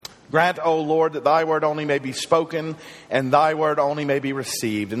Grant, O Lord, that thy word only may be spoken and thy word only may be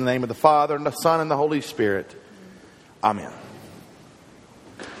received. In the name of the Father, and the Son, and the Holy Spirit. Amen.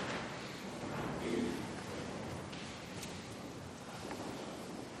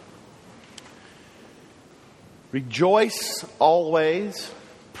 Rejoice always,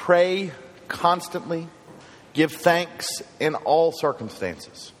 pray constantly, give thanks in all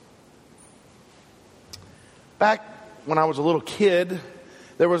circumstances. Back when I was a little kid,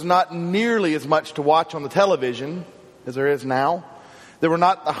 there was not nearly as much to watch on the television as there is now. There were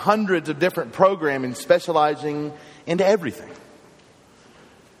not the hundreds of different programming specializing into everything.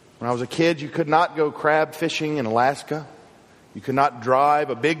 When I was a kid, you could not go crab fishing in Alaska. You could not drive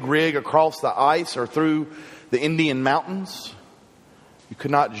a big rig across the ice or through the Indian mountains. You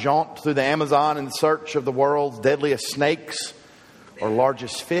could not jaunt through the Amazon in search of the world's deadliest snakes or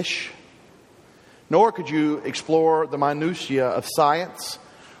largest fish. Nor could you explore the minutiae of science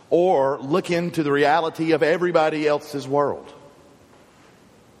or look into the reality of everybody else's world.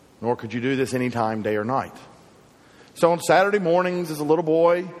 Nor could you do this anytime, day or night. So on Saturday mornings as a little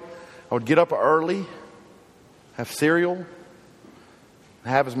boy, I would get up early, have cereal,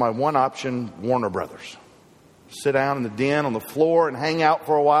 have as my one option Warner Brothers. Sit down in the den on the floor and hang out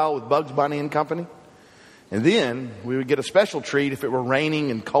for a while with Bugs Bunny and company. And then we would get a special treat if it were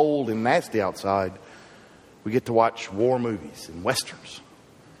raining and cold and nasty outside. We get to watch war movies and westerns.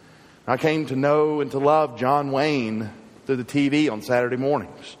 I came to know and to love John Wayne through the TV on Saturday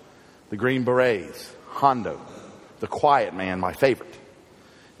mornings. The Green Berets, Hondo, The Quiet Man, my favorite.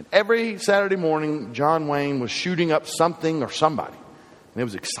 And every Saturday morning, John Wayne was shooting up something or somebody. And it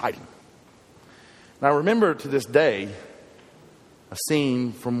was exciting. And I remember to this day a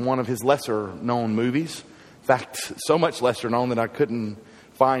scene from one of his lesser known movies. In fact, so much lesser known that I couldn't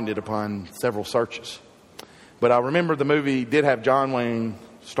find it upon several searches. But I remember the movie did have John Wayne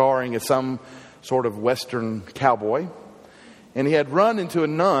starring as some sort of Western cowboy. And he had run into a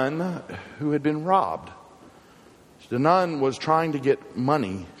nun who had been robbed. The nun was trying to get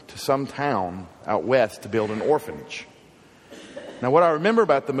money to some town out west to build an orphanage. Now, what I remember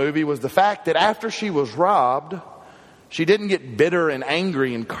about the movie was the fact that after she was robbed, she didn't get bitter and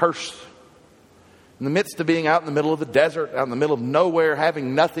angry and curse. In the midst of being out in the middle of the desert, out in the middle of nowhere,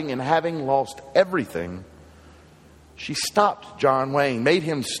 having nothing and having lost everything, she stopped John Wayne, made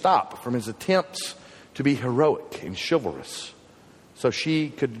him stop from his attempts to be heroic and chivalrous so she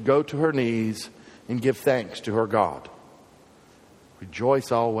could go to her knees and give thanks to her God.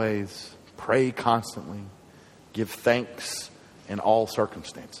 Rejoice always, pray constantly, give thanks in all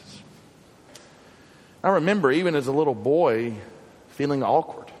circumstances. I remember even as a little boy feeling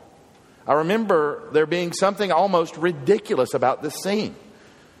awkward. I remember there being something almost ridiculous about this scene.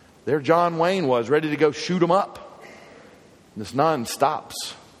 There John Wayne was, ready to go shoot him up. This nun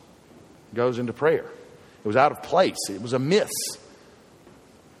stops, goes into prayer. It was out of place. It was amiss.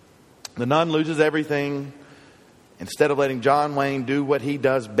 The nun loses everything. Instead of letting John Wayne do what he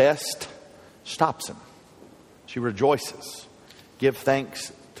does best, stops him. She rejoices. Give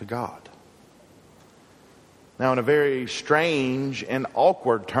thanks to God. Now, in a very strange and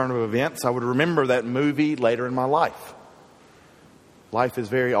awkward turn of events, I would remember that movie later in my life. Life is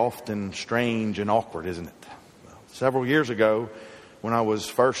very often strange and awkward, isn't it? Several years ago, when I was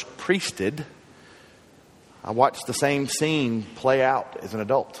first priested, I watched the same scene play out as an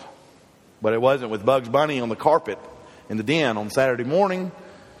adult. But it wasn't with Bugs Bunny on the carpet in the den on Saturday morning.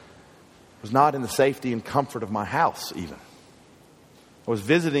 It was not in the safety and comfort of my house even. I was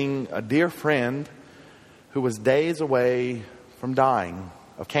visiting a dear friend who was days away from dying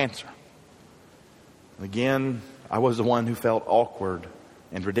of cancer. And again, I was the one who felt awkward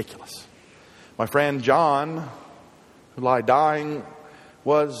and ridiculous. My friend John, who lay dying,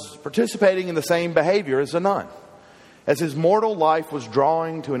 was participating in the same behavior as the nun. As his mortal life was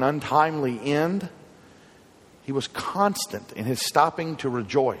drawing to an untimely end, he was constant in his stopping to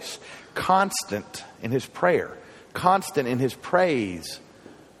rejoice, constant in his prayer, constant in his praise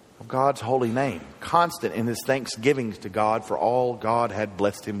of God's holy name, constant in his thanksgivings to God for all God had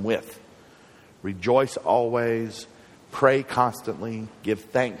blessed him with. Rejoice always, pray constantly, give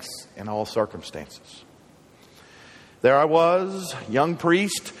thanks in all circumstances. There I was, young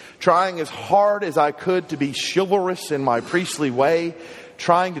priest, trying as hard as I could to be chivalrous in my priestly way,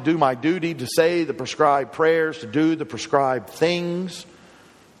 trying to do my duty, to say the prescribed prayers, to do the prescribed things,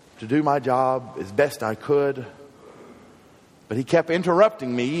 to do my job as best I could. But he kept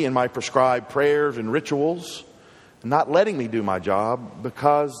interrupting me in my prescribed prayers and rituals, and not letting me do my job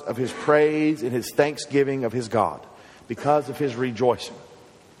because of his praise and his thanksgiving of his God, because of his rejoicing.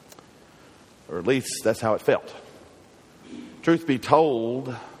 Or at least that's how it felt. Truth be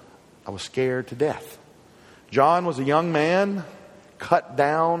told, I was scared to death. John was a young man, cut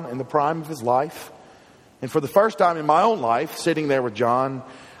down in the prime of his life. And for the first time in my own life, sitting there with John,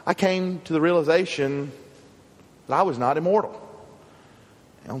 I came to the realization that I was not immortal.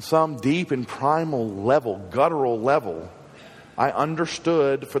 On some deep and primal level, guttural level, I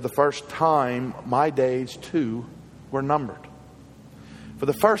understood for the first time my days too were numbered. For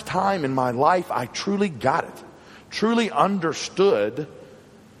the first time in my life, I truly got it. Truly understood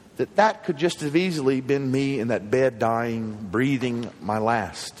that could just as easily been me in that bed dying, breathing my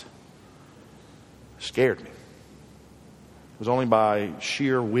last. It scared me. It was only by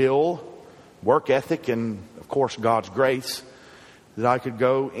sheer will, work ethic, and of course God's grace that I could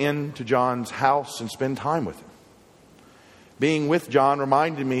go into John's house and spend time with him. Being with John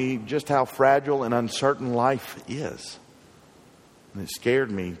reminded me just how fragile and uncertain life is. And it scared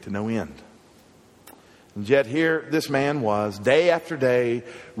me to no end. And yet here this man was, day after day,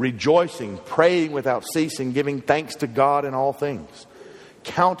 rejoicing, praying without ceasing, giving thanks to God in all things,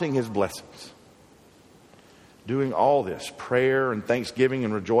 counting his blessings. Doing all this, prayer and thanksgiving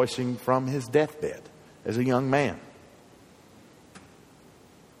and rejoicing from his deathbed as a young man.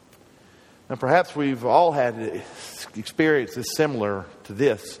 Now perhaps we've all had experiences similar to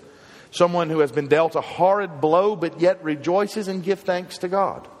this. Someone who has been dealt a horrid blow but yet rejoices and gives thanks to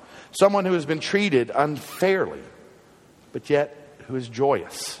God. Someone who has been treated unfairly but yet who is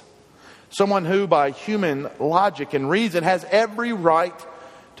joyous. Someone who by human logic and reason has every right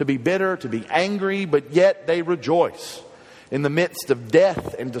to be bitter, to be angry, but yet they rejoice. In the midst of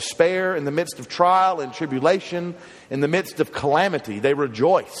death and despair, in the midst of trial and tribulation, in the midst of calamity, they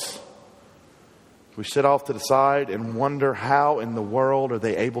rejoice. We sit off to the side and wonder how in the world are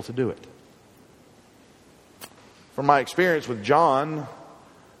they able to do it. From my experience with John,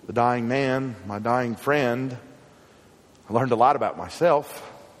 the dying man, my dying friend, I learned a lot about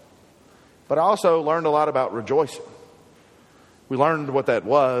myself, but I also learned a lot about rejoicing. We learned what that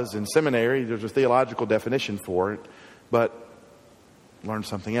was in seminary. There's a theological definition for it, but learned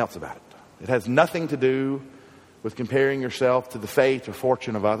something else about it. It has nothing to do with comparing yourself to the fate or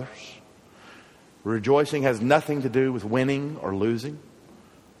fortune of others. Rejoicing has nothing to do with winning or losing.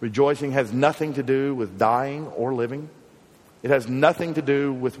 Rejoicing has nothing to do with dying or living. It has nothing to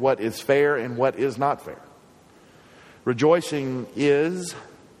do with what is fair and what is not fair. Rejoicing is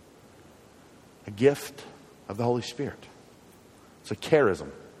a gift of the Holy Spirit. It's a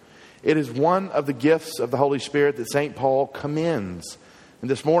charism. It is one of the gifts of the Holy Spirit that St. Paul commends. And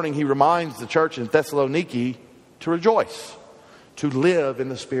this morning he reminds the church in Thessaloniki to rejoice, to live in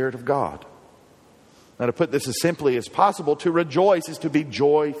the Spirit of God. Now, to put this as simply as possible, to rejoice is to be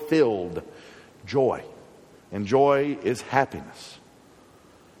joy-filled. Joy. And joy is happiness.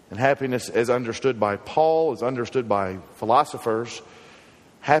 And happiness, as understood by Paul, as understood by philosophers,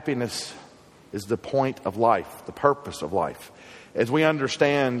 happiness is the point of life, the purpose of life. As we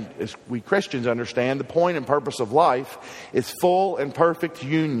understand, as we Christians understand, the point and purpose of life is full and perfect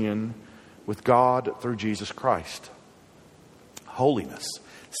union with God through Jesus Christ. Holiness,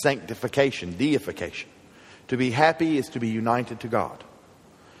 sanctification, deification. To be happy is to be united to God.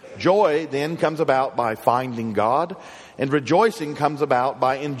 Joy then comes about by finding God, and rejoicing comes about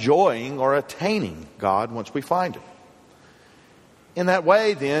by enjoying or attaining God once we find Him. In that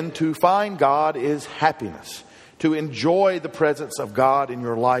way then, to find God is happiness. To enjoy the presence of God in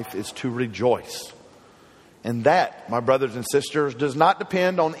your life is to rejoice. And that, my brothers and sisters, does not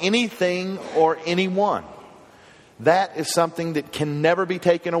depend on anything or anyone. That is something that can never be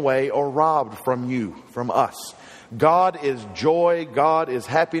taken away or robbed from you, from us. God is joy, God is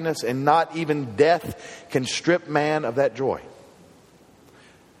happiness, and not even death can strip man of that joy.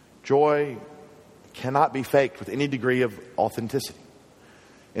 Joy cannot be faked with any degree of authenticity.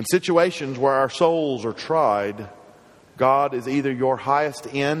 In situations where our souls are tried, God is either your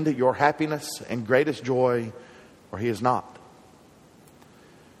highest end, your happiness and greatest joy, or He is not.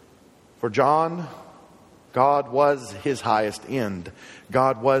 For John, God was his highest end.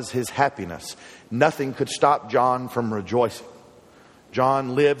 God was his happiness. Nothing could stop John from rejoicing.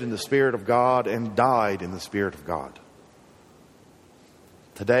 John lived in the Spirit of God and died in the Spirit of God.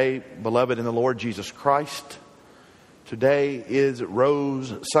 Today, beloved in the Lord Jesus Christ, today is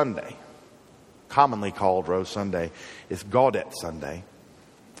Rose Sunday, commonly called Rose Sunday. It's Gaudete Sunday.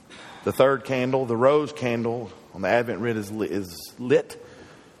 The third candle, the rose candle on the Advent wreath is lit.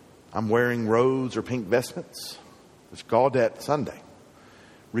 I'm wearing rose or pink vestments. It's Gaudete Sunday.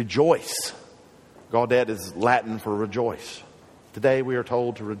 Rejoice. Gaudete is Latin for rejoice. Today we are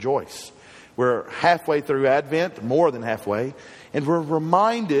told to rejoice. We're halfway through Advent, more than halfway, and we're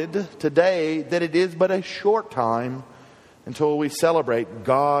reminded today that it is but a short time until we celebrate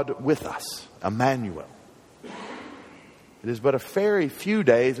God with us, Emmanuel. It is but a very few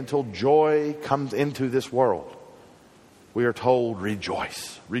days until joy comes into this world. We are told,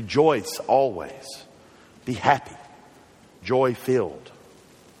 rejoice. Rejoice always. Be happy. Joy-filled.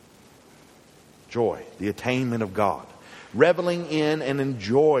 Joy, the attainment of God. Reveling in and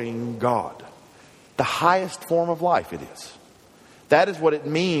enjoying God. The highest form of life it is. That is what it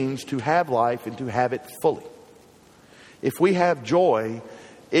means to have life and to have it fully. If we have joy,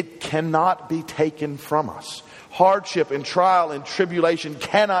 it cannot be taken from us. Hardship and trial and tribulation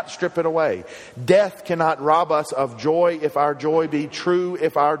cannot strip it away. Death cannot rob us of joy if our joy be true,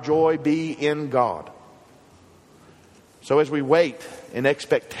 if our joy be in God. So as we wait in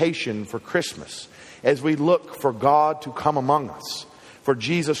expectation for Christmas, as we look for God to come among us, for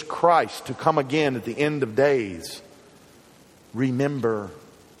Jesus Christ to come again at the end of days, remember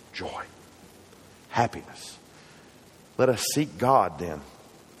joy, happiness. Let us seek God then.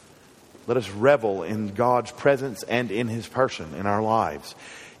 Let us revel in God's presence and in His person in our lives.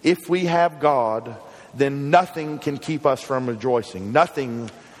 If we have God, then nothing can keep us from rejoicing.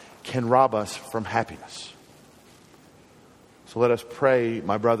 Nothing can rob us from happiness. So let us pray,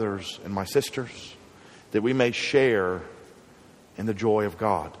 my brothers and my sisters, that we may share in the joy of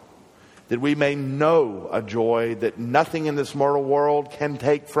God. That we may know a joy that nothing in this mortal world can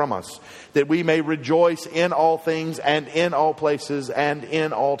take from us. That we may rejoice in all things and in all places and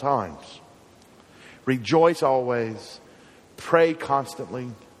in all times. Rejoice always. Pray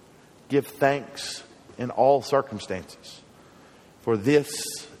constantly. Give thanks in all circumstances. For this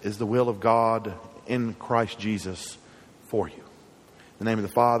is the will of God in Christ Jesus for you. In the name of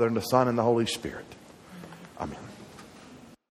the Father, and the Son, and the Holy Spirit. Amen.